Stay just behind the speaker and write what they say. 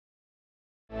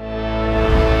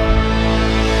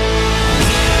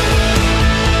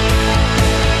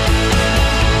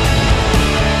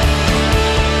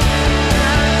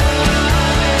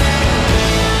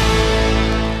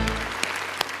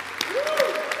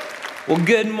Well,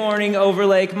 good morning,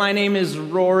 Overlake. My name is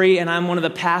Rory, and I'm one of the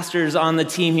pastors on the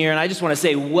team here, and I just want to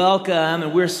say welcome,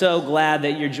 and we're so glad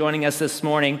that you're joining us this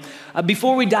morning.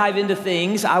 Before we dive into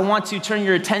things, I want to turn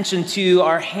your attention to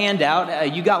our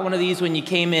handout. You got one of these when you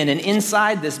came in, and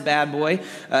inside this bad boy,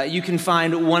 you can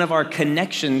find one of our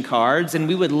connection cards, and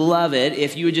we would love it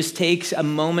if you would just take a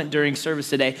moment during service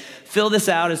today, fill this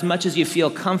out as much as you feel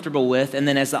comfortable with, and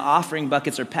then as the offering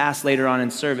buckets are passed later on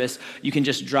in service, you can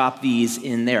just drop these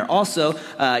in there. Also,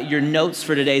 your notes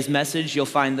for today's message, you'll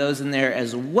find those in there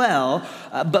as well.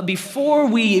 But before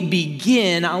we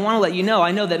begin, I want to let you know,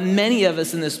 I know that many of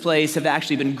us in this place have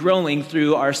actually been growing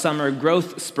through our summer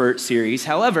growth spurt series.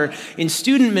 However, in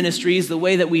student ministries, the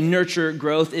way that we nurture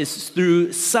growth is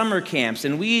through summer camps.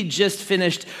 And we just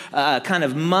finished a kind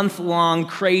of month-long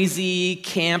crazy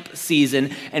camp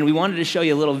season, and we wanted to show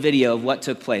you a little video of what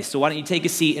took place. So why don't you take a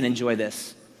seat and enjoy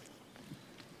this.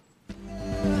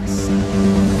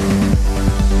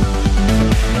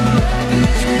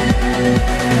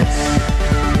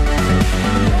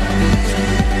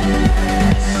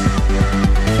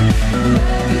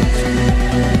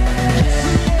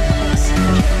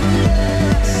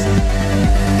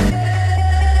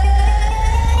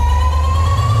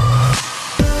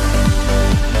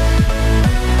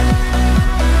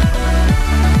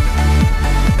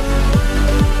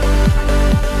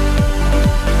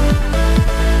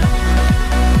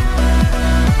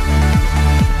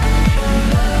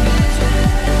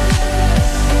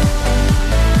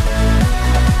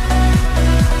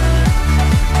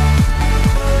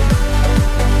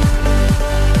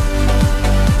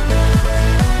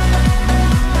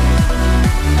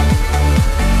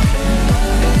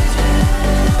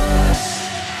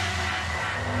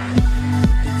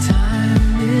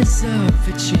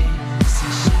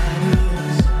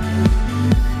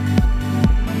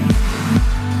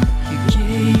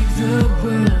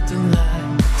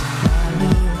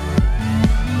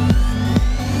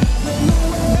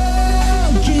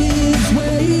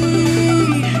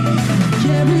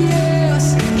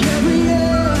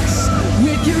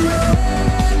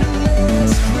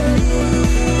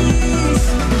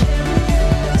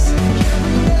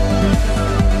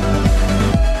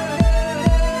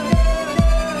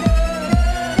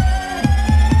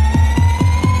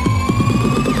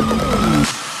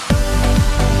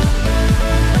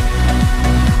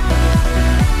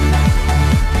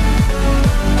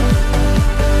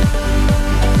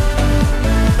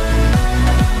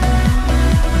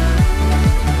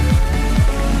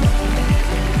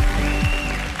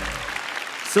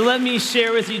 So let me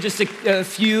share with you just a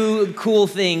few cool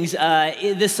things.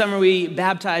 This summer we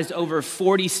baptized over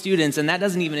 40 students, and that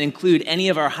doesn't even include any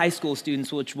of our high school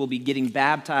students, which will be getting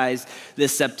baptized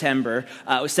this September.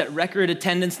 We set record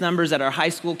attendance numbers at our high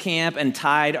school camp and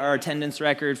tied our attendance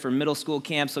record for middle school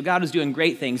camp. So God was doing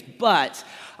great things, but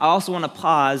I also want to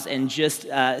pause and just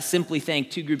simply thank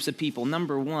two groups of people.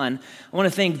 Number one, I want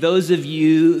to thank those of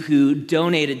you who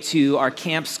donated to our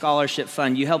Camp Scholarship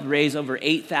Fund. You helped raise over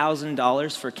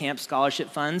 $8,000 for Camp Scholarship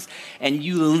Funds, and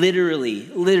you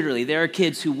literally, there are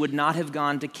kids who would not have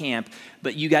gone to camp,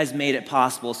 but you guys made it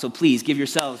possible. So please give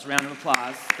yourselves a round of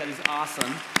applause. That is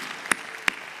awesome.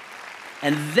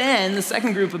 And then the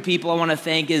second group of people I want to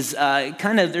thank is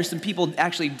there's some people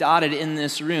actually dotted in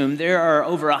this room. There are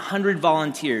over 100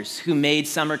 volunteers who made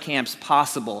summer camps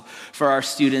possible for our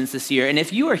students this year. And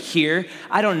if you are here,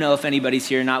 I don't know if anybody's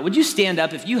here or not, would you stand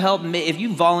up if you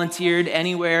volunteered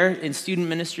anywhere in student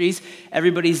ministries?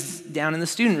 Everybody's down in the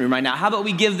student room right now. How about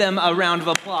we give them a round of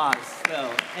applause?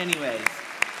 So anyways.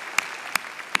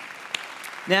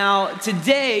 Now,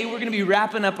 today, we're going to be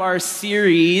wrapping up our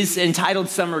series entitled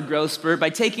Summer Growth Spurt by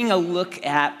taking a look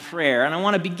at prayer. And I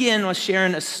want to begin with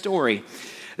sharing a story.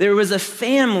 There was a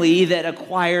family that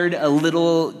acquired a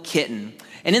little kitten.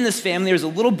 And in this family, there was a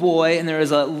little boy and there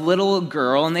was a little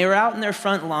girl. And they were out in their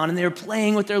front lawn and they were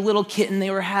playing with their little kitten.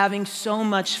 They were having so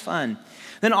much fun.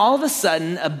 Then all of a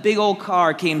sudden, a big old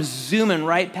car came zooming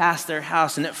right past their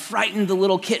house, and it frightened the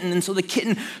little kitten, and so the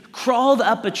kitten crawled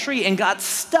up a tree and got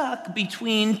stuck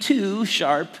between two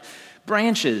sharp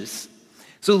branches.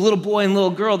 So the little boy and little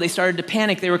girl, they started to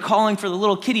panic. They were calling for the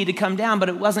little kitty to come down, but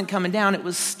it wasn't coming down. It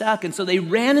was stuck. And so they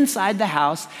ran inside the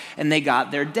house and they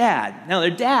got their dad. Now, their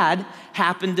dad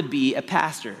happened to be a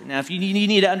pastor. Now, if you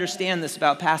need to understand this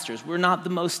about pastors, we're not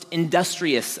the most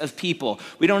industrious of people.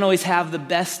 We don't always have the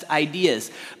best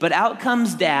ideas. But out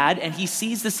comes dad, and he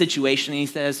sees the situation and he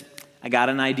says, I got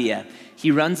an idea. He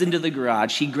runs into the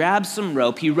garage, he grabs some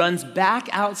rope, he runs back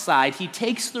outside, he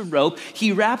takes the rope,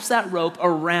 he wraps that rope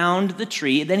around the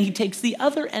tree, then he takes the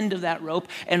other end of that rope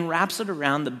and wraps it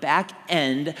around the back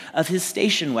end of his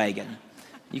station wagon.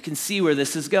 You can see where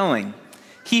this is going.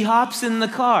 He hops in the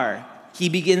car. He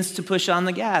begins to push on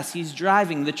the gas. He's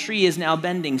driving. The tree is now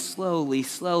bending slowly,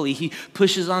 slowly. He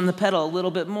pushes on the pedal a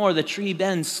little bit more. The tree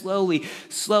bends slowly,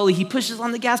 slowly. He pushes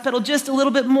on the gas pedal just a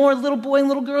little bit more. Little boy and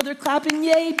little girl, they're clapping,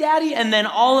 yay, daddy. And then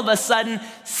all of a sudden,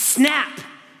 snap.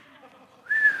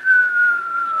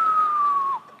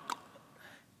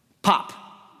 Pop.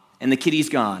 And the kitty's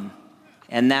gone.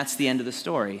 And that's the end of the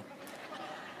story.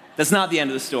 That's not the end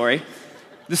of the story.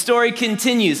 The story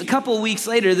continues. A couple of weeks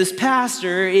later, this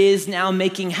pastor is now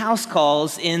making house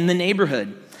calls in the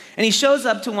neighborhood. And he shows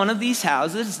up to one of these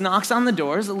houses, knocks on the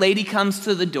doors. A lady comes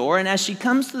to the door, and as she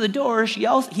comes to the door, he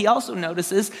also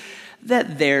notices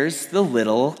that there's the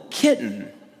little kitten.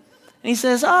 And he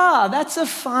says, that's a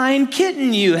fine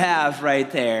kitten you have right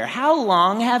there. How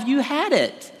long have you had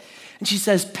it? And she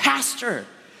says, Pastor,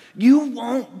 you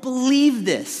won't believe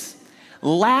this.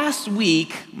 Last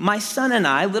week, my son and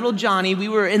I, little Johnny, we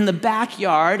were in the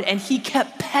backyard, and he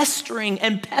kept pestering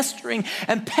and pestering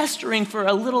and pestering for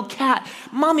a little cat.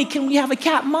 Mommy, can we have a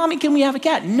cat? Mommy, can we have a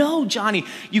cat? No, Johnny,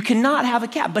 you cannot have a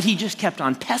cat. But he just kept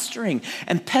on pestering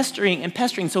and pestering and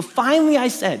pestering. So finally I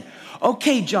said,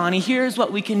 okay, Johnny, here's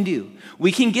what we can do.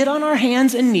 We can get on our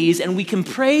hands and knees, and we can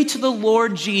pray to the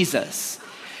Lord Jesus.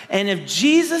 And if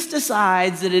Jesus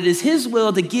decides that it is his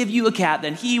will to give you a cat,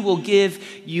 then he will give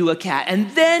you a cat.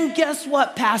 And then guess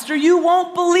what, Pastor? You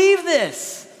won't believe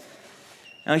this.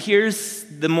 Now here's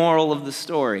the moral of the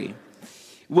story.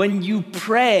 When you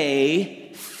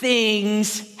pray,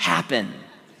 things happen.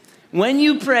 When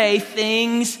you pray,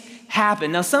 things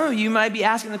happen. Now some of you might be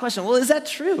asking the question, well, is that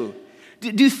true?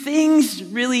 Do things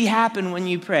really happen when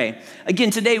you pray?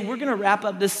 Again, today we're going to wrap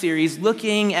up this series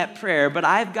looking at prayer, but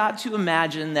I've got to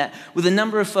imagine that with a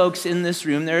number of folks in this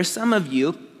room, there are some of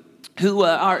you who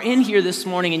are in here this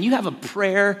morning and you have a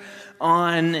prayer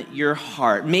on your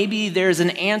heart. Maybe there's an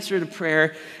answer to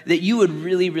prayer that you would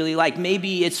really, really like.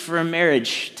 Maybe it's for a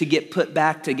marriage to get put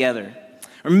back together.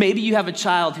 Or maybe you have a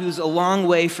child who's a long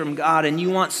way from God and you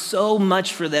want so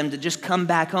much for them to just come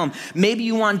back home. Maybe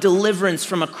you want deliverance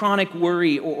from a chronic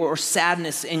worry or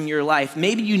sadness in your life.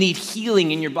 Maybe you need healing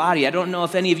in your body. I don't know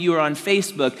if any of you are on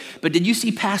Facebook, but did you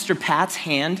see Pastor Pat's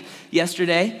hand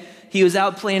yesterday? He was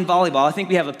out playing volleyball. I think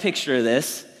we have a picture of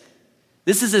this.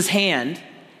 This is his hand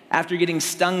after getting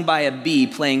stung by a bee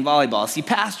playing volleyball. See,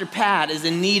 Pastor Pat is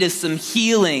in need of some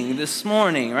healing this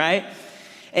morning, right?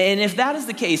 And if that is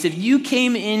the case, if you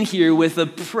came in here with a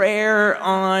prayer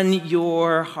on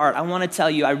your heart, I want to tell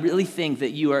you, I really think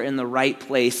that you are in the right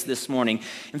place this morning.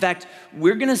 In fact,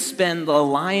 we're going to spend the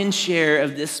lion's share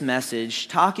of this message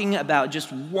talking about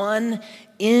just one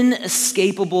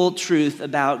inescapable truth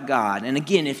about God. And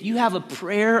again, if you have a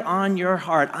prayer on your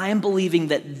heart, I am believing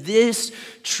that this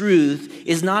truth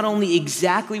is not only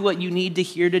exactly what you need to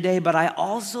hear today, but I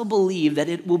also believe that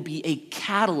it will be a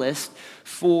catalyst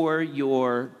for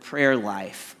your prayer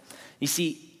life. You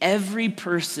see, every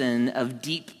person of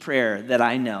deep prayer that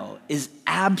I know is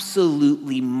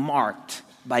absolutely marked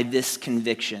by this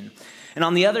conviction. And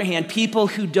on the other hand, people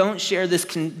who don't share this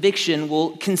conviction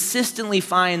will consistently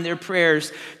find their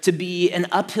prayers to be an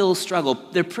uphill struggle.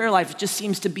 Their prayer life just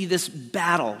seems to be this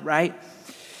battle, right?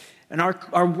 And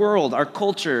our world, our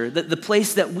culture, the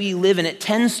place that we live in, it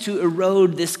tends to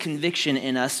erode this conviction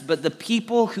in us. But the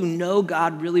people who know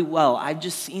God really well, I've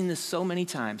just seen this so many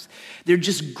times, they're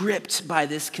just gripped by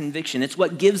this conviction. It's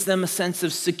what gives them a sense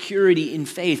of security in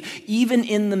faith, even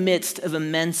in the midst of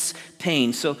immense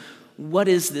pain. So what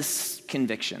is this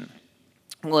conviction?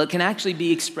 Well, it can actually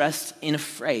be expressed in a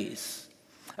phrase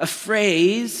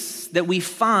that we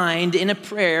find in a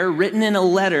prayer written in a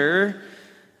letter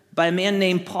by a man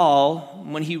named Paul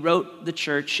when he wrote the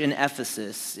church in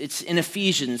Ephesus. It's in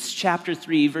Ephesians chapter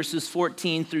 3, verses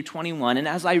 14 through 21. And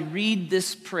as I read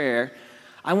this prayer,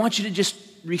 I want you to just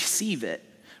receive it.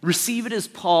 Receive it as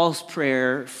Paul's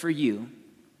prayer for you.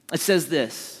 It says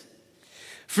this: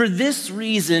 "For this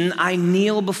reason I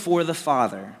kneel before the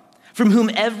Father, from whom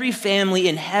every family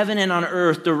in heaven and on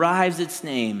earth derives its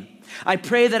name. I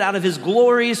pray that out of his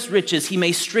glorious riches he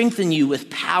may strengthen you with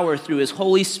power through his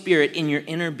Holy Spirit in your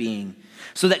inner being,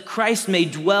 so that Christ may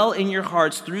dwell in your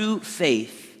hearts through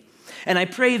faith. And I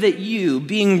pray that you,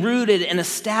 being rooted and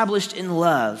established in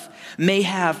love, may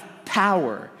have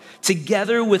power,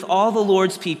 together with all the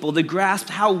Lord's people, to grasp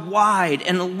how wide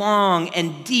and long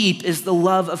and deep is the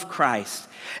love of Christ,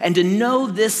 and to know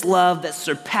this love that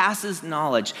surpasses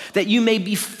knowledge, that you may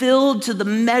be filled to the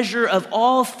measure of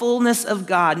all fullness of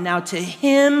God. Now to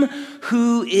him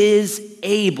who is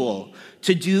able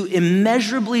to do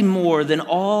immeasurably more than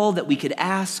all that we could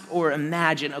ask or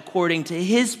imagine, according to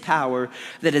his power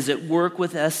that is at work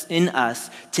with us in us.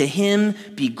 To him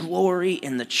be glory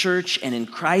in the church and in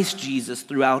Christ Jesus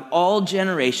throughout all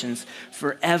generations,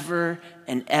 forever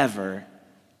and ever.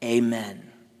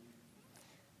 Amen.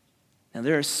 Now,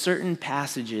 there are certain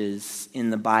passages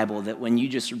in the Bible that when you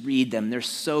just read them, they're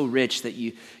so rich that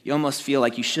you almost feel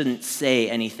like you shouldn't say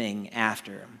anything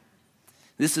after them.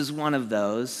 This is one of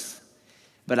those.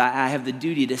 But I have the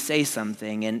duty to say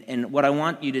something, and what I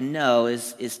want you to know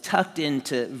is tucked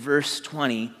into verse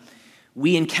 20,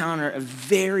 we encounter a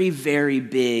very, very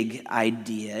big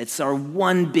idea. It's our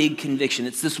one big conviction.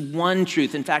 It's this one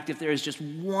truth. In fact, if there is just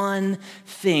one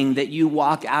thing that you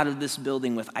walk out of this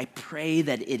building with, I pray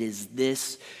that it is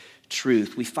this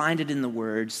truth. We find it in the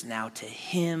words, now to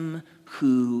him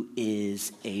who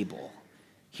is able.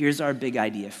 Here's our big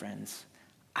idea, friends.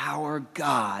 Our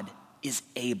God is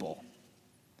able.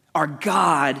 Our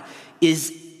God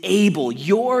is able.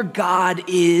 Your God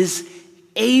is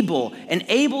able. And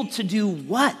able to do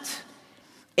what?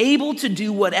 Able to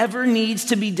do whatever needs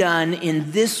to be done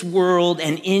in this world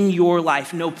and in your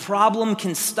life. No problem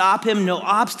can stop him. No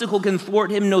obstacle can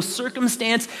thwart him. No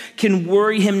circumstance can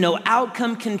worry him. No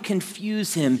outcome can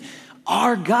confuse him.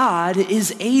 Our God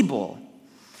is able.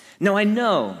 Now, I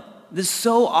know this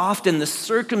so often, the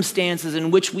circumstances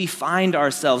in which we find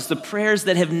ourselves, the prayers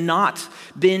that have not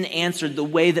been answered the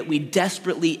way that we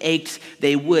desperately ached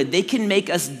they would, they can make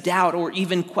us doubt or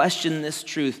even question this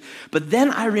truth. But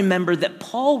then I remember that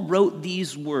Paul wrote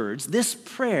these words, this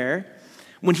prayer,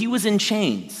 when he was in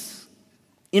chains,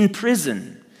 in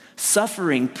prison,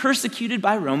 suffering, persecuted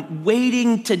by Rome,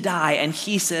 waiting to die. And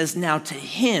he says, now to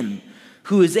him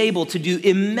who is able to do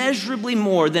immeasurably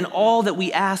more than all that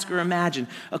we ask or imagine,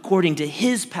 according to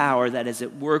his power that is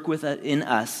at work in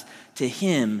us, to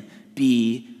him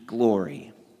be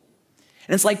glory.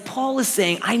 And it's like Paul is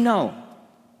saying, I know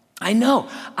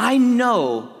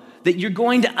that you're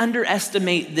going to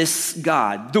underestimate this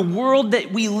God. The world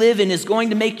that we live in is going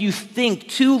to make you think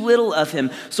too little of him.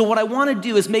 So what I want to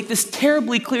do is make this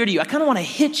terribly clear to you. I kind of want to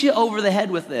hit you over the head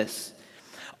with this.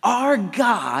 Our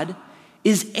God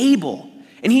is able.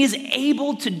 And he is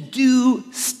able to do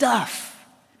stuff.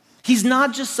 He's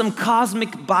not just some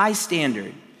cosmic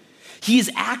bystander. He is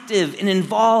active and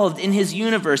involved in his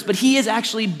universe, but he is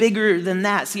actually bigger than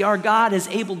that. See, our God is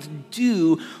able to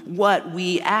do what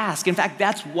we ask. In fact,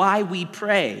 that's why we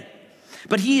pray.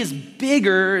 But he is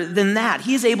bigger than that.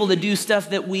 He is able to do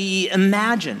stuff that we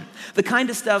imagine, the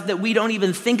kind of stuff that we don't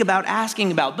even think about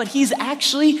asking about. But he's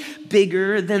actually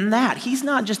bigger than that. He's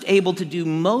not just able to do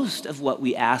most of what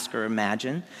we ask or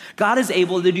imagine. God is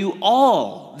able to do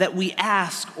all that we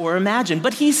ask or imagine.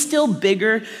 But he's still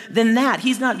bigger than that.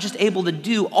 He's not just able to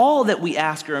do all that we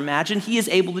ask or imagine. He is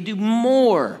able to do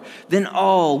more than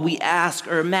all we ask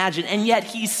or imagine. And yet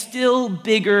he's still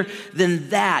bigger than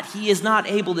that. He is not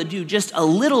able to do just a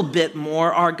little bit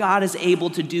more. Our God is able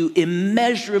to do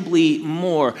immeasurably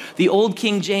more. The old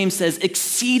King James says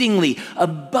exceedingly,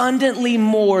 abundantly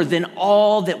more than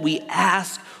all that we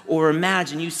ask or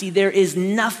imagine. You see, there is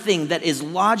nothing that is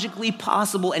logically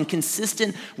possible and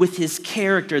consistent with his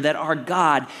character that our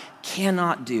God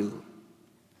cannot do.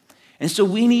 And so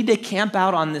we need to camp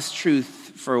out on this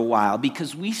truth for a while,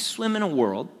 because we swim in a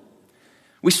world,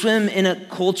 we swim in a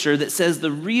culture that says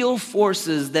the real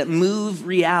forces that move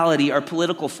reality are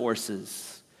political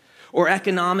forces, or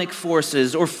economic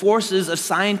forces, or forces of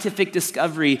scientific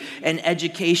discovery and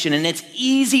education. And it's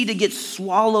easy to get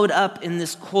swallowed up in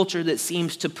this culture that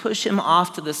seems to push him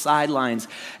off to the sidelines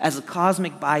as a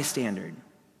cosmic bystander.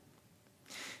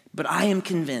 But I am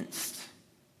convinced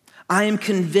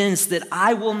that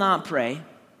I will not pray,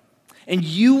 and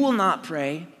you will not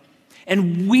pray,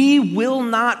 and we will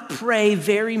not pray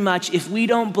very much if we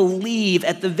don't believe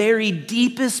at the very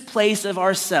deepest place of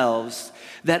ourselves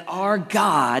that our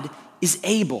God is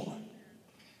able.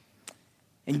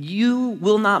 And you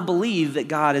will not believe that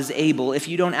God is able if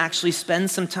you don't actually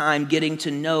spend some time getting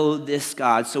to know this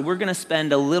God. So we're going to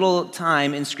spend a little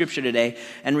time in Scripture today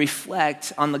and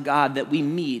reflect on the God that we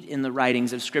meet in the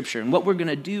writings of Scripture. And what we're going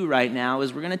to do right now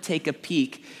is we're going to take a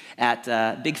peek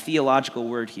at big theological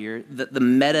word here, the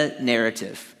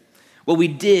meta-narrative. What we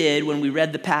did when we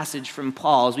read the passage from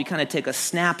Paul is we kind of take a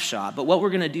snapshot. But what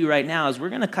we're going to do right now is we're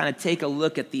going to kind of take a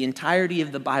look at the entirety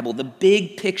of the Bible, the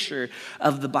big picture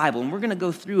of the Bible. And we're going to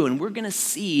go through and we're going to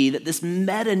see that this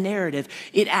meta-narrative,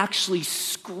 it actually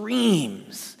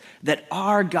screams that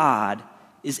our God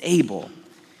is able.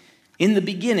 In the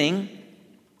beginning,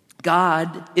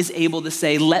 God is able to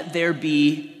say, let there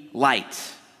be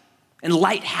light. And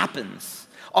light happens.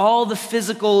 All the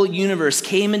physical universe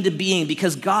came into being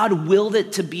because God willed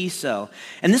it to be so.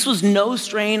 And this was no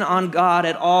strain on God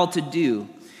at all to do.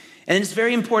 And it's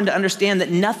very important to understand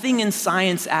that nothing in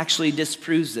science actually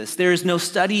disproves this. There is no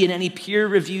study in any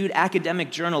peer-reviewed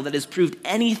academic journal that has proved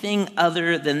anything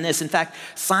other than this. In fact,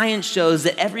 science shows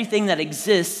that everything that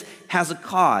exists has a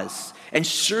cause. And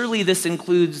surely this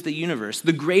includes the universe.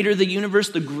 The greater the universe,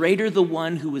 the greater the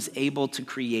one who was able to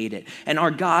create it. And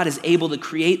our God is able to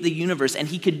create the universe, and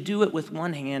he could do it with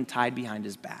one hand tied behind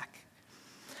his back.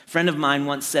 A friend of mine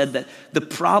once said that the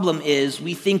problem is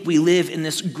we think we live in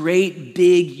this great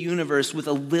big universe with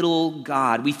a little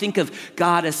God. We think of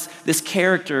God as this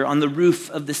character on the roof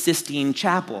of the Sistine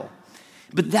Chapel.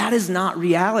 But that is not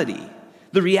reality.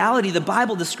 The reality the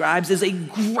Bible describes is a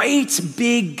great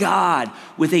big God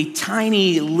with a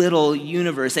tiny little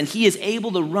universe, and he is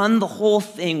able to run the whole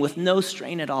thing with no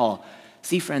strain at all.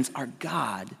 See, friends, our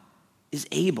God is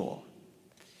able.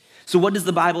 So what does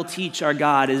the Bible teach our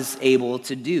God is able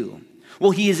to do?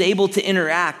 Well, he is able to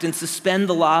interact and suspend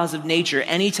the laws of nature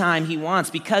anytime he wants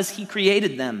because he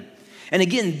created them. And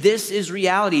again, this is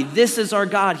reality. This is our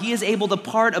God. He is able to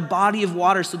part a body of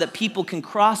water so that people can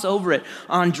cross over it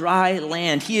on dry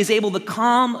land. He is able to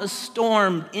calm a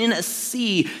storm in a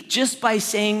sea just by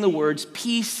saying the words,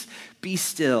 "Peace, be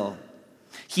still."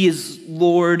 He is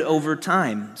Lord over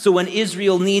time. So when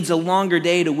Israel needs a longer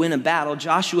day to win a battle,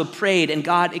 Joshua prayed and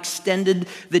God extended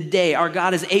the day. Our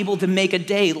God is able to make a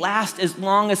day last as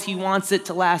long as he wants it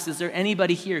to last. Is there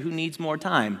anybody here who needs more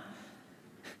time?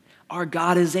 Our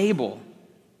God is able.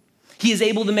 He is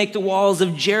able to make the walls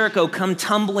of Jericho come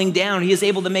tumbling down. He is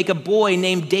able to make a boy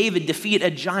named David defeat a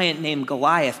giant named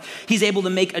Goliath. He's able to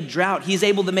make a drought. He's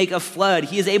able to make a flood.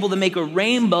 He is able to make a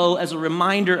rainbow as a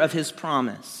reminder of his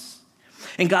promise.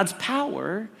 And God's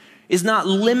power is not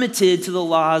limited to the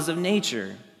laws of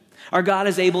nature. Our God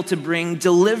is able to bring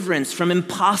deliverance from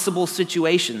impossible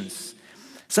situations.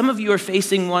 Some of you are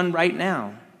facing one right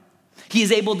now. He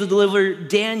is able to deliver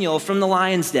Daniel from the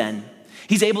lion's den.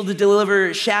 He's able to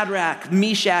deliver Shadrach,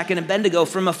 Meshach, and Abednego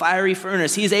from a fiery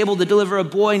furnace. He's able to deliver a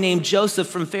boy named Joseph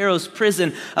from Pharaoh's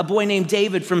prison, a boy named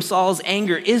David from Saul's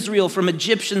anger, Israel from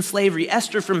Egyptian slavery,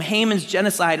 Esther from Haman's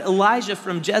genocide, Elijah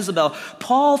from Jezebel,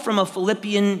 Paul from a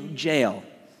Philippian jail.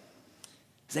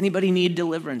 Does anybody need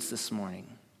deliverance this morning?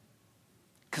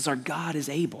 Because our God is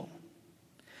able.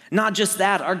 Not just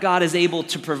that, our God is able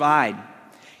to provide.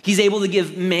 He's able to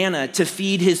give manna to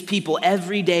feed his people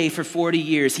every day for 40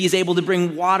 years. He's able to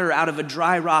bring water out of a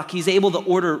dry rock. He's able to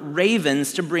order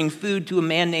ravens to bring food to a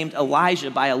man named Elijah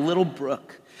by a little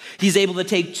brook. He's able to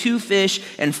take 2 fish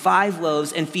and 5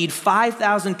 loaves and feed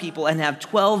 5,000 people and have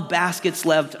 12 baskets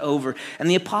left over. And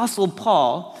the Apostle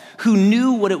Paul, who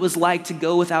knew what it was like to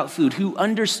go without food, who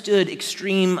understood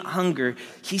extreme hunger,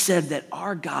 he said that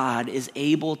our God is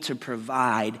able to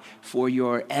provide for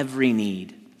your every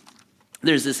need.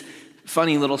 There's this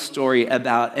funny little story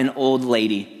about an old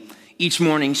lady. Each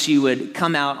morning she would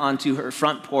come out onto her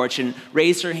front porch and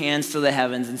raise her hands to the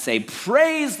heavens and say,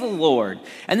 "Praise the Lord."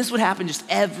 And this would happen just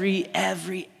every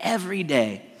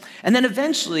day. And then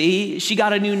eventually she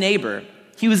got a new neighbor.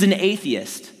 He was an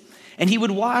atheist. And he would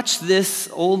watch this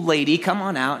old lady come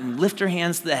on out and lift her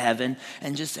hands to the heaven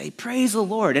and just say, "Praise the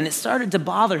Lord." And it started to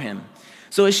bother him.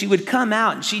 So as she would come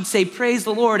out and she'd say, "Praise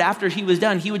the Lord," after he was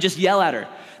done, he would just yell at her,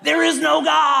 "There is no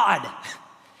God."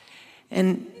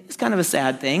 And it's kind of a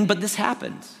sad thing, but this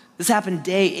happened. This happened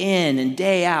day in and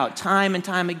day out, time and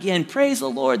time again. Praise the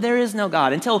Lord, there is no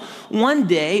God. Until one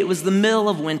day, it was the middle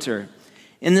of winter.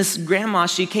 And this grandma,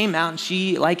 she came out and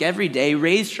she, like every day,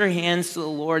 raised her hands to the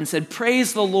Lord and said,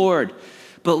 "Praise the Lord.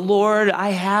 But Lord, I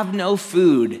have no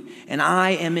food and I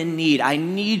am in need. I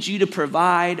need you to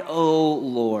provide, oh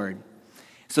Lord."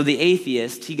 So the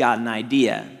atheist, he got an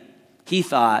idea. He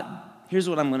thought, here's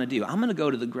what I'm going to do. I'm going to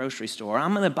go to the grocery store.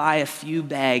 I'm going to buy a few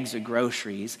bags of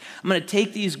groceries. I'm going to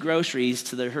take these groceries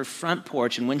to her front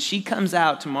porch, and when she comes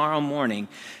out tomorrow morning,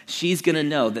 she's going to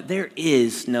know that there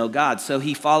is no God. So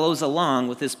he follows along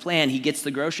with his plan. He gets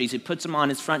the groceries. He puts them on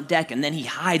his front deck, and then he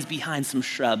hides behind some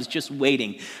shrubs, just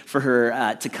waiting for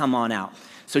her to come on out.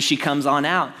 So she comes on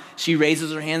out. She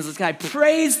raises her hands to the sky.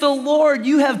 "Praise the Lord,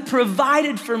 you have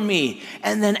provided for me."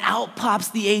 And then out pops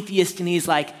the atheist, and he's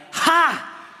like, "Ha!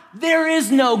 There is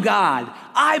no God.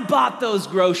 I bought those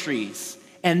groceries."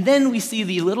 And then we see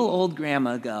the little old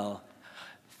grandma go,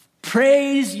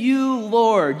 "Praise you,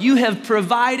 Lord. You have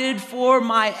provided for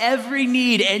my every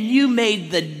need, and you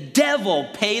made the devil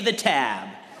pay the tab."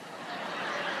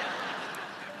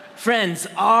 Friends,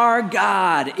 our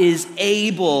God is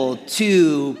able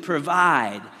to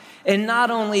provide. And not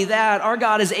only that, our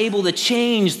God is able to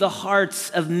change the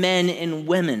hearts of men and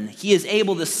women. He is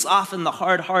able to soften the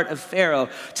hard heart of Pharaoh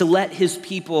to let his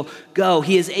people go.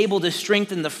 He is able to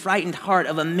strengthen the frightened heart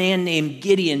of a man named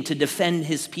Gideon to defend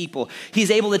his people. He's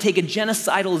able to take a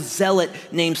genocidal zealot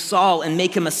named Saul and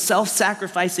make him a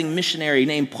self-sacrificing missionary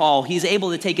named Paul. He's able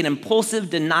to take an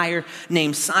impulsive denier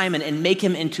named Simon and make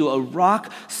him into a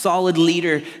rock-solid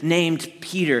leader named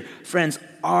Peter. Friends,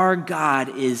 our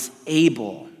God is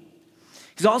able.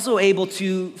 He's also able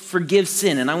to forgive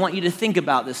sin, and I want you to think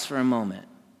about this for a moment.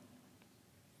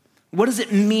 What does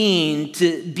it mean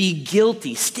to be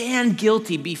guilty, stand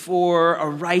guilty before a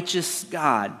righteous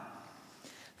God?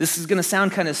 This is going to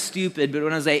sound kind of stupid, but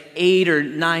when I was 8 or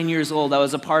 9 years old, I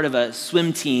was a part of a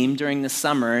swim team during the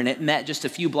summer, and it met just a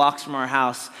few blocks from our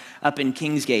house up in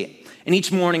Kingsgate. And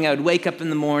each morning, I would wake up in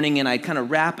the morning, and I'd kind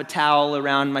of wrap a towel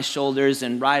around my shoulders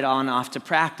and ride on off to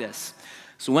practice.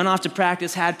 So went off to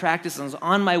practice, had practice, and I was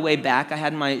on my way back. I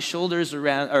had my shoulders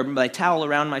around, or my towel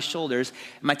around my shoulders,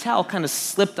 and my towel kind of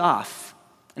slipped off.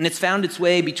 And it's found its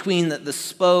way between the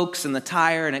spokes and the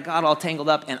tire, and it got all tangled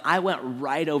up, and I went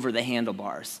right over the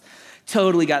handlebars.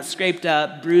 Totally got scraped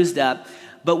up, bruised up.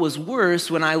 But was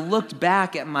worse, when I looked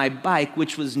back at my bike,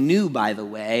 which was new, by the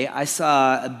way, I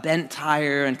saw a bent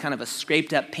tire and kind of a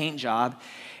scraped up paint job.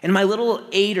 In my little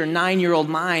 8 or 9-year-old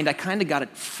mind, I kind of got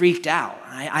it freaked out.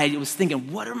 I was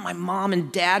thinking, what are my mom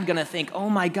and dad going to think? Oh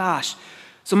my gosh.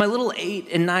 So my little 8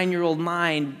 and 9-year-old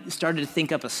mind started to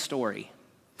think up a story.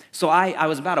 So I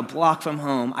was about a block from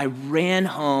home. I ran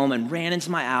home and ran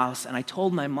into my house, and I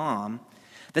told my mom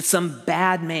that some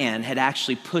bad man had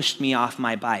actually pushed me off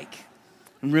my bike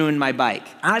and ruined my bike.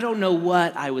 I don't know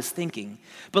what I was thinking.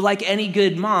 But like any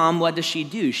good mom, what does she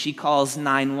do? She calls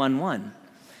 911.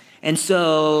 And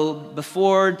so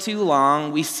before too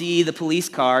long, we see the police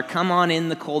car come on in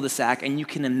the cul-de-sac, and you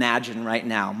can imagine right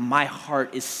now, my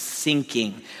heart is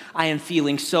sinking. I am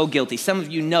feeling so guilty. Some of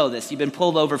you know this. You've been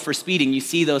pulled over for speeding. You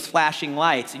see those flashing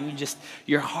lights, and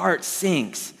your heart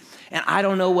sinks. And I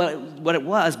don't know what it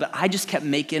was, but I just kept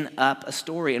making up a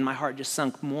story, and my heart just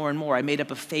sunk more and more. I made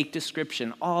up a fake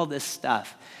description, all this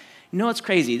stuff. You know what's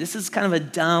crazy? This is kind of a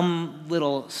dumb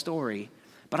little story.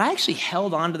 But I actually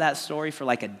held on to that story for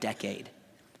like a decade.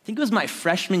 I think it was my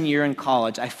freshman year in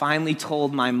college, I finally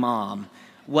told my mom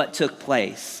what took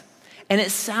place. And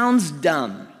it sounds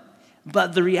dumb,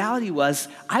 but the reality was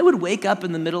I would wake up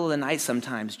in the middle of the night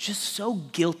sometimes just so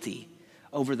guilty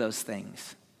over those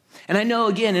things. And I know,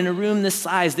 again, in a room this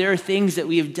size, there are things that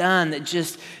we have done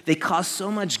that they cause so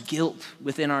much guilt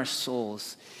within our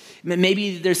souls.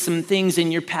 Maybe there's some things in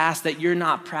your past that you're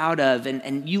not proud of,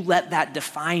 and you let that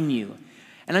define you.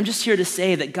 And I'm just here to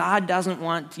say that God doesn't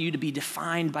want you to be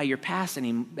defined by your past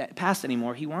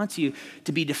anymore. He wants you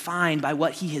to be defined by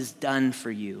what he has done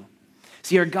for you.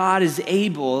 See, our God is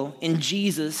able in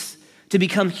Jesus to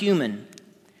become human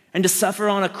and to suffer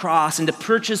on a cross and to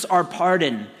purchase our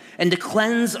pardon and to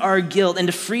cleanse our guilt and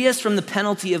to free us from the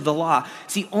penalty of the law.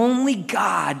 See, only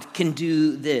God can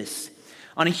do this.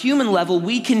 On a human level,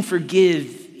 we can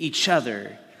forgive each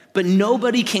other, but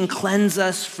nobody can cleanse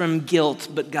us from guilt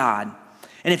but God.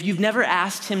 And if you've never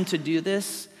asked him to do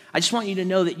this, I just want you to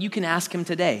know that you can ask him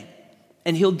today,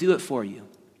 and he'll do it for you.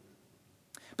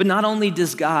 But not only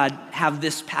does God have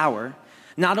this power,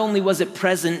 not only was it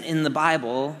present in the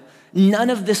Bible, none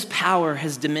of this power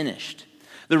has diminished.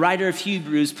 The writer of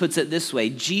Hebrews puts it this way: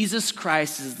 Jesus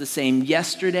Christ is the same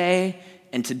yesterday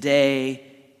and today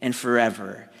and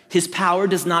forever. His power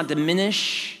does not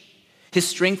diminish. His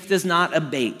strength does not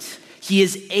abate. He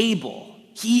is able.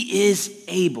 He is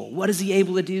able. What is he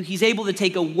able to do? He's able to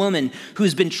take a woman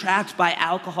who's been trapped by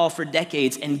alcohol for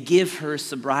decades and give her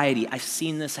sobriety. I've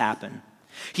seen this happen.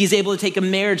 He's able to take a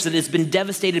marriage that has been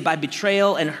devastated by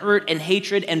betrayal and hurt and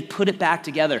hatred and put it back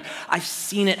together. I've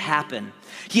seen it happen.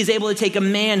 He is able to take a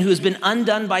man who has been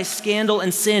undone by scandal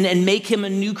and sin and make him a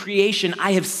new creation.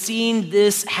 I have seen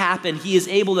this happen. He is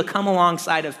able to come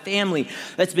alongside a family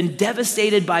that's been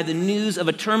devastated by the news of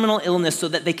a terminal illness so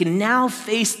that they can now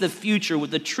face the future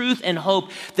with the truth and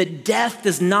hope that death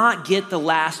does not get the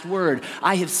last word.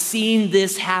 I have seen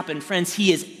this happen. Friends,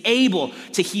 he is able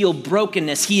to heal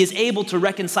brokenness. He is able to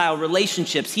reconcile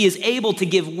relationships. He is able to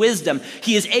give wisdom.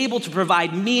 He is able to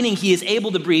provide meaning. He is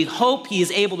able to breathe hope. He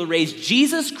is able to raise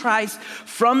Jesus Christ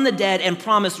from the dead and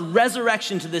promise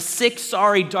resurrection to the sick,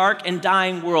 sorry, dark, and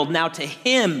dying world. Now to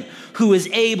him who is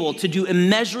able to do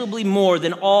immeasurably more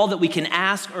than all that we can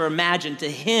ask or imagine, to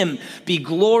him be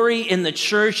glory in the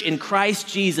church in Christ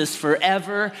Jesus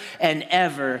forever and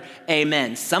ever.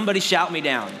 Amen. Somebody shout me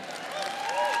down.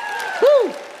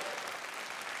 Woo!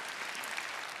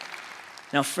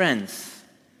 Now, friends,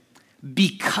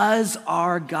 Because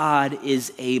our God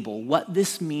is able, what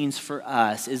this means for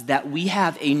us is that we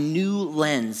have a new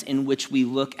lens in which we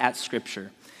look at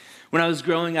Scripture. When I was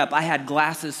growing up, I had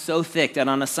glasses so thick that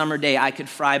on a summer day, I could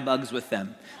fry bugs with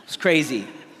them. It was crazy.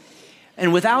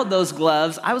 And without those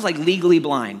gloves, I was like legally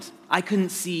blind. I couldn't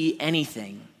see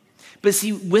anything. But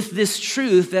see, with this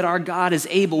truth that our God is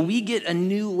able, we get a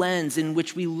new lens in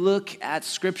which we look at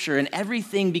Scripture, and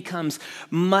everything becomes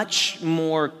much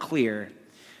more clear.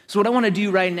 So what I want to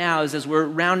do right now is, as we're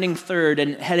rounding third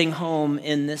and heading home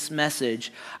in this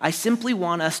message, I simply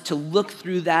want us to look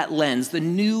through that lens, the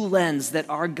new lens that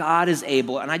our God is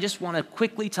able. And I just want to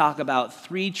quickly talk about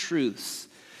 3 truths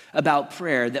about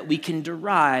prayer that we can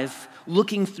derive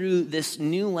looking through this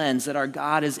new lens that our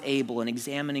God is able and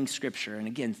examining Scripture. And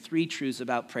again, 3 truths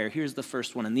about prayer. Here's the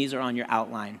first one, and these are on your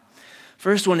outline.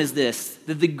 First one is this,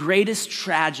 that the greatest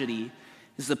tragedy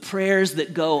is the prayers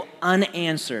that go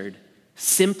unanswered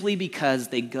simply because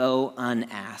they go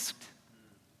unasked.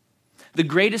 The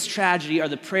greatest tragedy are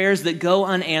the prayers that go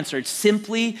unanswered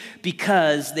simply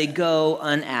because they go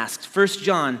unasked. 1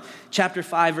 John chapter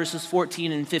 5, verses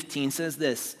 14 and 15 says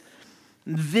this,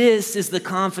 "This is the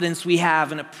confidence we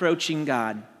have in approaching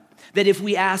God, that if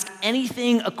we ask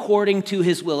anything according to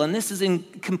his will," and this is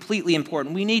completely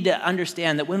important, we need to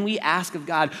understand that when we ask of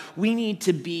God, we need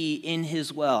to be in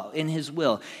his will.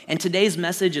 And today's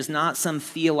message is not some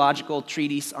theological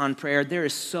treatise on prayer. There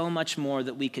is so much more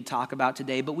that we could talk about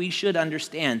today, but we should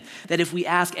understand that if we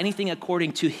ask anything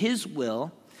according to his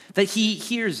will, that he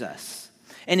hears us.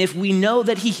 And if we know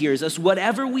that he hears us,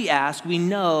 whatever we ask, we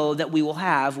know that we will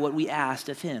have what we asked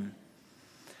of him.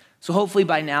 So hopefully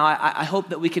by now, I hope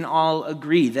that we can all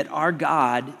agree that our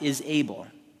God is able.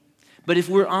 But if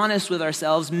we're honest with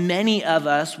ourselves, many of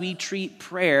us, we treat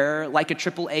prayer like a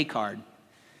AAA card.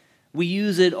 We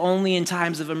use it only in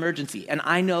times of emergency. And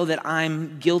I know that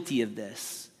I'm guilty of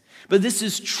this. But this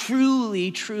is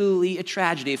truly, truly a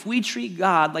tragedy. If we treat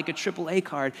God like a AAA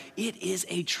card, it is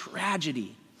a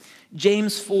tragedy.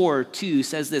 James 4:2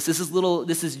 says this.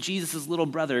 This is Jesus' little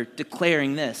brother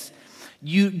declaring this.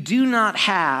 "You do not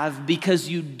have because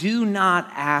you do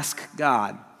not ask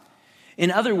God."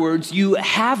 In other words, you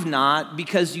have not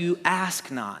because you ask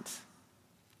not.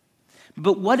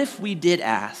 But what if we did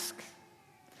ask?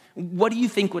 What do you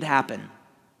think would happen?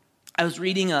 I was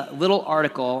reading a little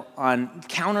article on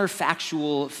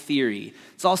counterfactual theory.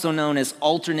 It's also known as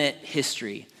alternate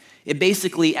history. It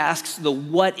basically asks the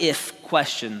what if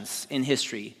questions in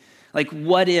history. Like,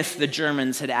 what if the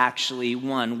Germans had actually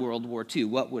won World War II?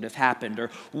 What would have happened? Or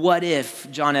what if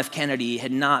John F. Kennedy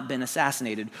had not been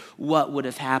assassinated? What would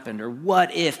have happened? Or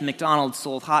what if McDonald's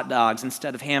sold hot dogs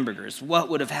instead of hamburgers? What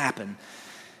would have happened?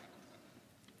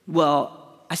 Well,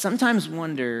 I sometimes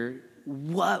wonder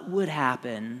what would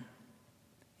happen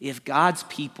if God's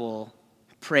people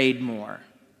prayed more.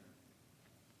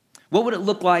 What would it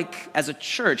look like as a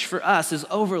church for us as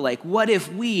Overlake? What if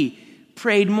we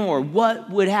prayed more? What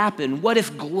would happen? What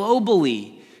if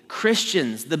globally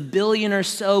Christians, the billion or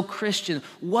so Christians,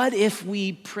 what if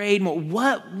we prayed more?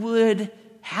 What would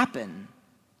happen?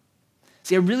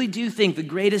 See, I really do think the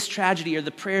greatest tragedy are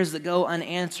the prayers that go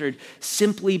unanswered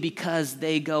simply because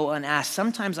they go unasked.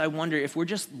 Sometimes I wonder if we're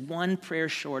just one prayer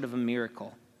short of a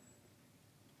miracle.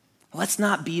 Let's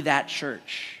not be that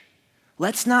church.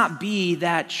 Let's not be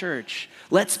that church.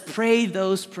 Let's pray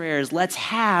those prayers. Let's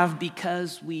have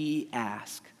because we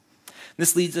ask.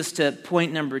 This leads us to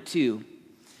point number 2.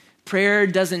 Prayer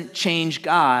doesn't change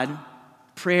God.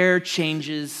 Prayer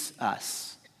changes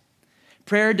us.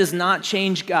 Prayer does not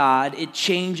change God. It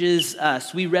changes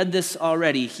us. We read this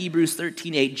already. Hebrews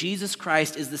 13:8. Jesus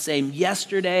Christ is the same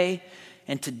yesterday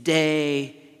and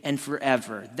today and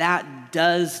forever. That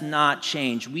does not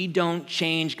change. We don't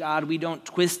change God. We don't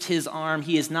twist his arm.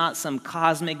 He is not some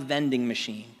cosmic vending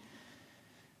machine.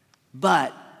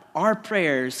 But our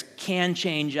prayers can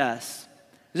change us.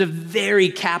 There's a very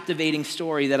captivating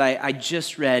story that I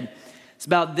just read. It's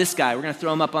about this guy. We're going to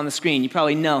throw him up on the screen. You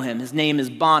probably know him. His name is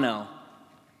Bono.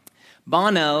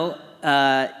 Bono,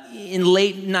 in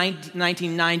late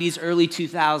 1990s, early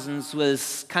 2000s,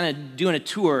 was kind of doing a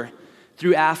tour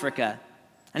through Africa.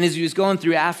 And as he was going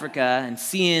through Africa and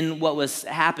seeing what was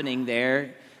happening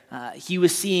there, he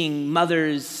was seeing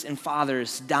mothers and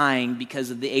fathers dying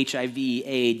because of the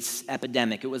HIV/AIDS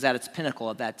epidemic. It was at its pinnacle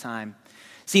at that time.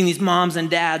 Seeing these moms and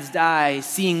dads die,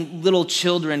 seeing little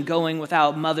children going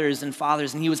without mothers and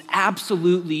fathers, and he was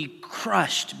absolutely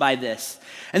crushed by this.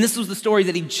 And this was the story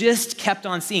that he just kept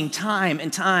on seeing time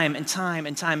and time and time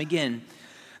and time again.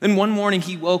 Then one morning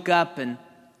he woke up and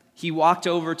he walked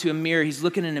over to a mirror. He's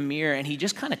looking in a mirror and he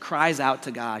just kind of cries out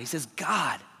to God. He says,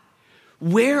 "God,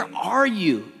 Where are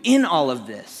you in all of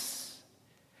this?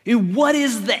 What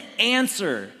is the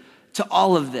answer to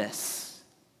all of this?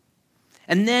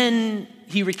 And then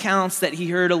he recounts that he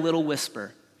heard a little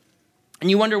whisper. And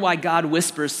you wonder why God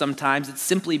whispers sometimes. It's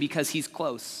simply because he's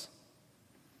close.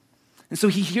 And so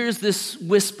he hears this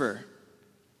whisper.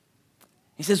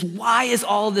 He says, why is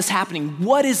all of this happening?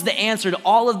 What is the answer to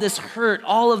all of this hurt,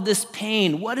 all of this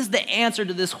pain? What is the answer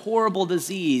to this horrible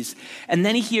disease? And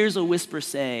then he hears a whisper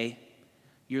say,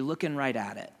 you're looking right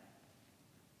at it.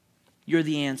 You're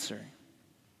the answer.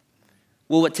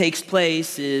 Well, what takes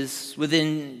place is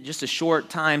within just a short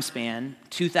time span,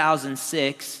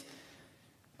 2006,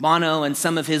 Bono and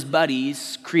some of his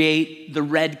buddies create the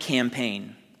Red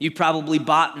Campaign. You probably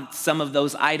bought some of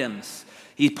those items.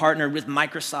 He partnered with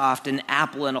Microsoft and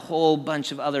Apple and a whole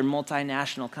bunch of other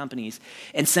multinational companies.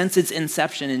 And since its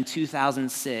inception in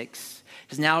 2006,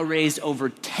 has now raised over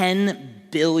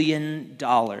 $10 billion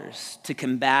to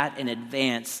combat and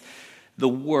advance the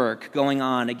work going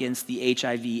on against the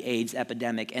HIV/AIDS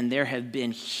epidemic. And there have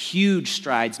been huge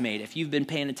strides made. If you've been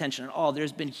paying attention at all,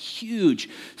 there's been huge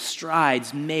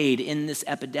strides made in this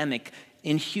epidemic,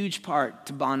 in huge part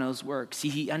to Bono's work. See,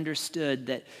 he understood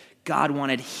that God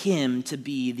wanted him to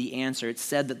be the answer. It's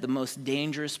said that the most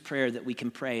dangerous prayer that we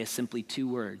can pray is simply two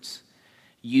words: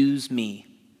 use me.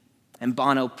 And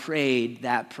Bono prayed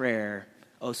that prayer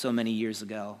so many years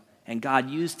ago. And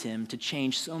God used him to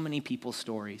change so many people's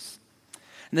stories.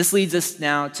 And this leads us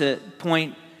now to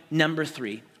point number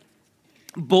 3.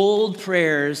 Bold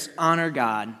prayers honor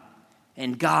God,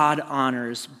 and God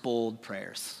honors bold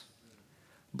prayers.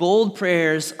 Bold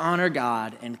prayers honor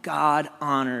God, and God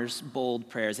honors bold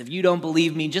prayers. If you don't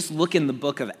believe me, just look in the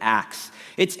book of Acts.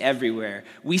 It's everywhere.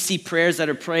 We see prayers that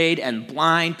are prayed, and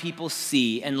blind people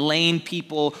see, and lame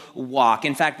people walk.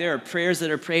 In fact, there are prayers that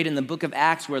are prayed in the book of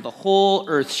Acts where the whole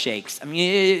earth shakes. I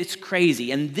mean, it's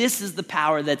crazy. And this is the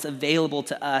power that's available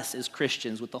to us as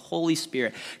Christians with the Holy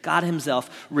Spirit, God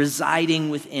himself residing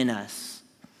within us.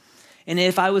 And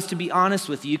if I was to be honest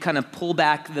with you, kind of pull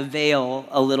back the veil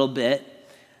a little bit,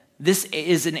 this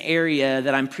is an area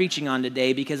that I'm preaching on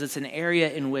today because it's an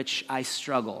area in which I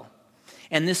struggle.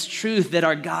 And this truth that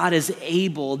our God is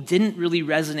able didn't really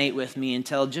resonate with me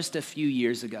until just a few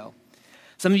years ago.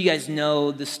 Some of you guys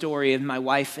know the story of my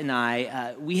wife and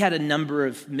I. We had a number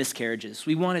of miscarriages.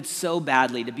 We wanted so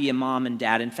badly to be a mom and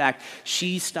dad. In fact,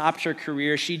 she stopped her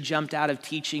career. She jumped out of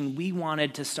teaching. We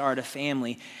wanted to start a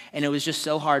family, and it was just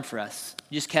so hard for us.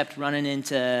 Just kept running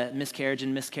into miscarriage,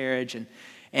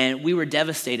 and we were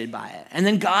devastated by it. And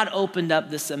then God opened up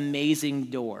this amazing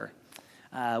door.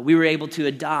 We were able to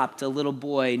adopt a little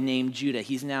boy named Judah.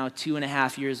 He's now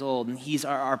 2.5 years old, and he's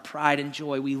our pride and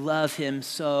joy. We love him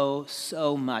so,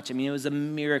 so much. I mean, it was a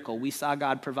miracle. We saw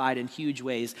God provide in huge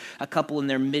ways. A couple in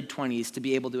their mid-20s to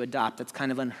be able to adopt. That's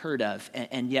kind of unheard of,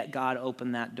 and yet God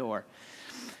opened that door.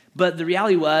 But the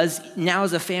reality was, now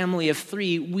as a family of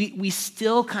 3, we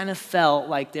still kind of felt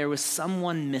like there was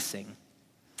someone missing.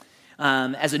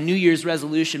 As a New Year's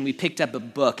resolution, we picked up a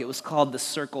book. It was called The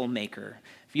Circle Maker.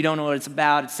 If you don't know what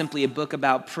it's simply a book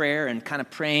about prayer and kind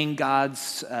of praying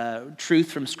God's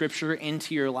truth from Scripture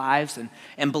into your lives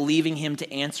and believing him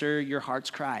to answer your heart's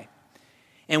cry.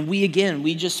 And we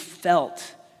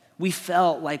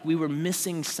felt like we were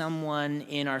missing someone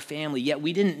in our family, yet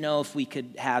we didn't know if we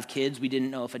could have kids. We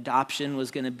didn't know if adoption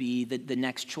was going to be the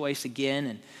next choice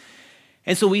again.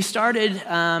 And so we started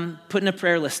putting a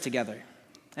prayer list together.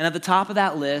 And at the top of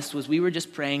that list was we were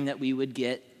just praying that we would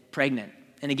get pregnant.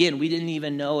 And again, we didn't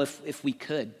even know if we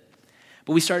could.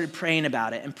 But we started praying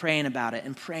about it and praying about it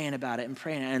and praying about it and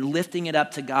praying and lifting it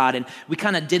up to God. And we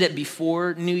kind of did it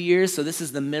before New Year's, so this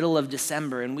is the middle of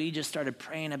December. And we just started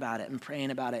praying about it and praying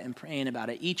about it and praying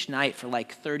about it. Each night for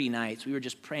like 30 nights, we were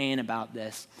just praying about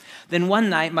this. Then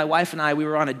one night, my wife and I, we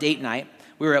were on a date night.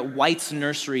 We were at White's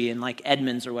Nursery in like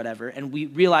Edmonds or whatever, and we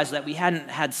realized that we hadn't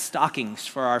had stockings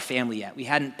for our family yet. We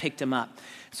hadn't picked them up.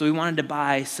 So we wanted to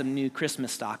buy some new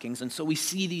Christmas stockings. And so we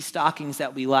see these stockings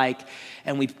that we like,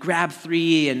 and we grab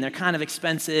 3, and they're kind of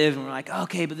expensive, and we're like,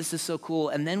 okay, but this is so cool.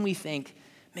 And then we think,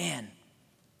 man,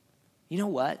 you know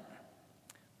what?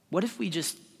 What if we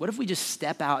just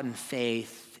step out in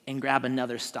faith and grab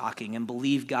another stocking and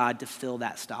believe God to fill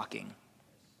that stocking?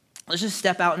 Let's just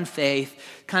step out in faith.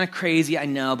 Kind of crazy, I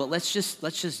know, but let's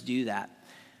just do that.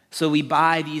 So we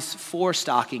buy these 4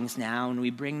 stockings now, and we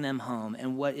bring them home.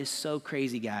 And what is so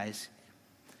crazy, guys,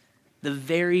 the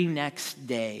very next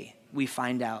day, we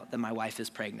find out that my wife is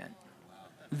pregnant.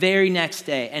 Very next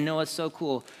day. And know what's so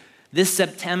cool? This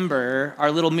September, our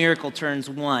little miracle turns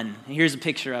 1. And here's a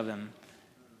picture of him.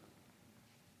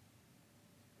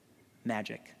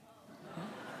 Magic.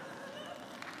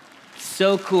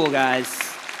 So cool, guys.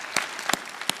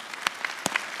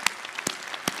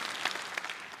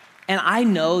 And I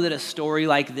know that a story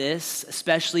like this,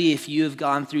 especially if you have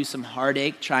gone through some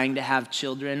heartache trying to have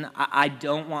children, I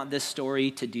don't want this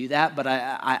story to do that, but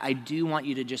I do want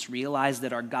you to just realize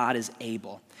that our God is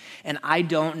able. And I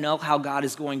don't know how God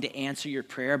is going to answer your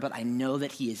prayer, but I know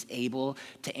that he is able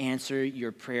to answer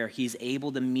your prayer. He's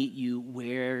able to meet you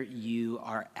where you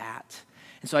are at.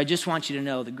 And so I just want you to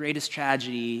know the greatest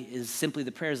tragedy is simply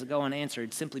the prayers that go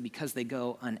unanswered simply because they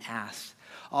go unasked.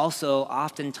 Also,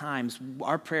 oftentimes,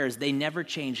 our prayers, they never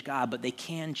change God, but they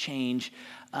can change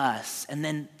us. And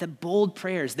then the bold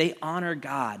prayers, they honor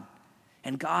God.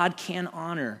 And God can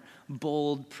honor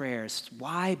bold prayers.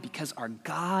 Why? Because our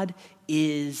God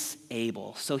is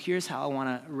able. So here's how I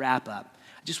want to wrap up.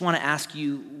 I just want to ask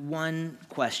you one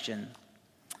question.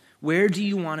 Where do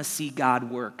you want to see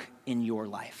God work in your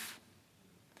life?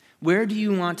 Where do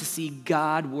you want to see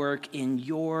God work in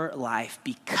your life?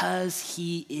 Because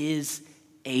he is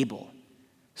able.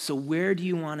 So where do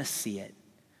you want to see it?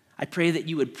 I pray that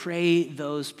you would pray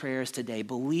those prayers today,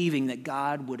 believing that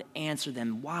God would answer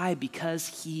them. Why?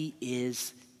 Because he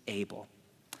is able.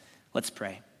 Let's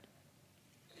pray.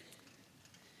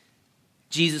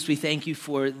 Jesus, we thank you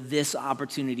for this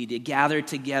opportunity to gather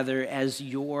together as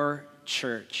your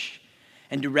church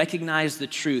and to recognize the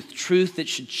truth that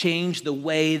should change the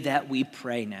way that we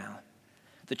pray now.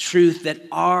 The truth that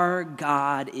our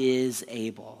God is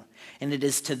able. And it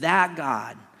is to that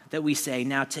God that we say,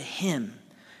 now to him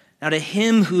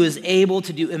who is able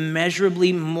to do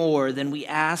immeasurably more than we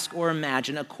ask or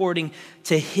imagine, according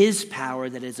to his power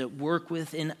that is at work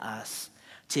within us.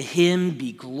 To him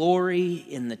be glory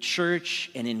in the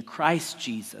church and in Christ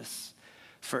Jesus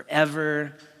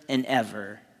forever and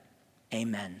ever.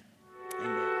 Amen.